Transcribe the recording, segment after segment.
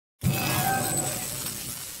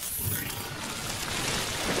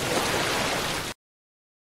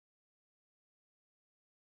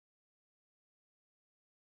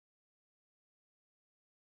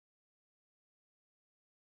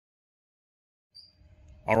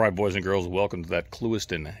All right, boys and girls, welcome to that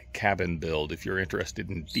Clewiston Cabin Build. If you're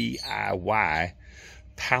interested in DIY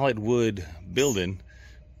pallet wood building,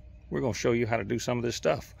 we're going to show you how to do some of this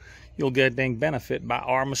stuff. You'll get a dang benefit by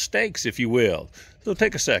our mistakes, if you will. So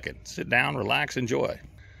take a second, sit down, relax, enjoy.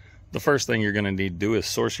 The first thing you're going to need to do is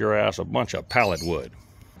source your ass a bunch of pallet wood.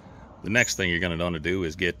 The next thing you're going to want to do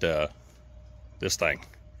is get this thing,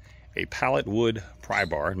 a pallet wood pry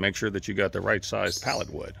bar, and make sure that you got the right size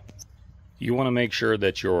pallet wood. You want to make sure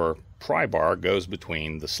that your pry bar goes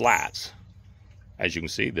between the slats. As you can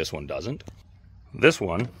see, this one doesn't. This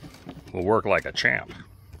one will work like a champ.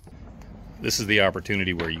 This is the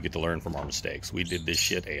opportunity where you get to learn from our mistakes. We did this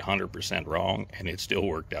shit 100% wrong, and it still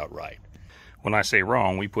worked out right. When I say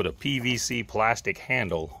wrong, we put a PVC plastic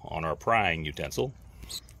handle on our prying utensil,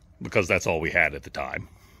 because that's all we had at the time.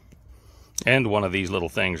 And one of these little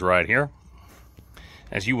things right here.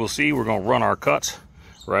 As you will see, we're going to run our cuts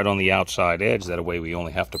right on the outside edge. That way we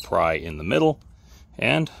only have to pry in the middle,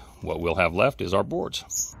 and what we'll have left is our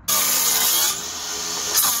boards.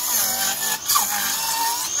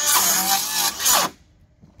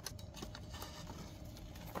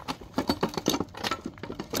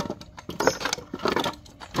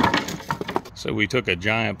 So we took a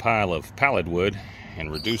giant pile of pallet wood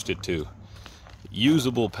and reduced it to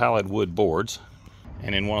usable pallet wood boards.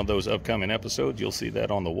 And in one of those upcoming episodes, you'll see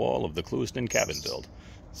that on the wall of the Clewiston Cabin Build.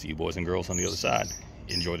 See you boys and girls on the other side.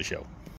 Enjoy the show.